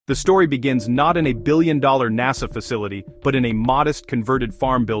The story begins not in a billion-dollar NASA facility, but in a modest converted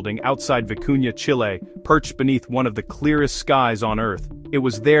farm building outside Vicuña, Chile, perched beneath one of the clearest skies on Earth. It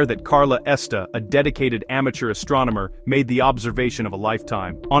was there that Carla Esta, a dedicated amateur astronomer, made the observation of a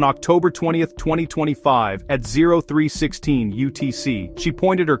lifetime. On October 20, 2025, at 0316 UTC, she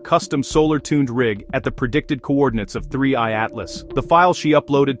pointed her custom solar-tuned rig at the predicted coordinates of 3I Atlas. The file she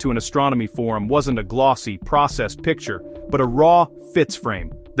uploaded to an astronomy forum wasn't a glossy, processed picture, but a raw FITS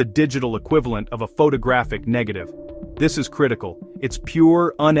frame, the digital equivalent of a photographic negative. This is critical. It's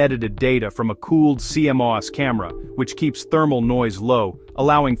pure, unedited data from a cooled CMOS camera, which keeps thermal noise low,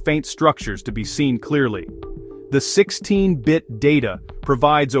 allowing faint structures to be seen clearly. The 16-bit data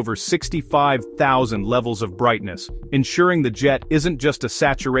provides over 65,000 levels of brightness, ensuring the jet isn't just a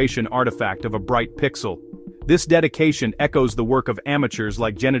saturation artifact of a bright pixel. This dedication echoes the work of amateurs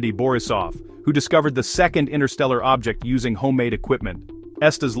like Gennady Borisov, who discovered the second interstellar object using homemade equipment.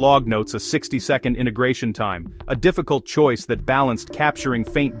 Esta's log notes a 60-second integration time, a difficult choice that balanced capturing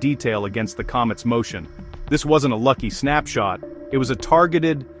faint detail against the comet's motion. This wasn't a lucky snapshot, it was a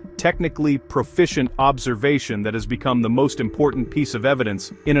targeted, technically proficient observation that has become the most important piece of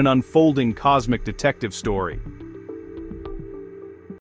evidence in an unfolding cosmic detective story.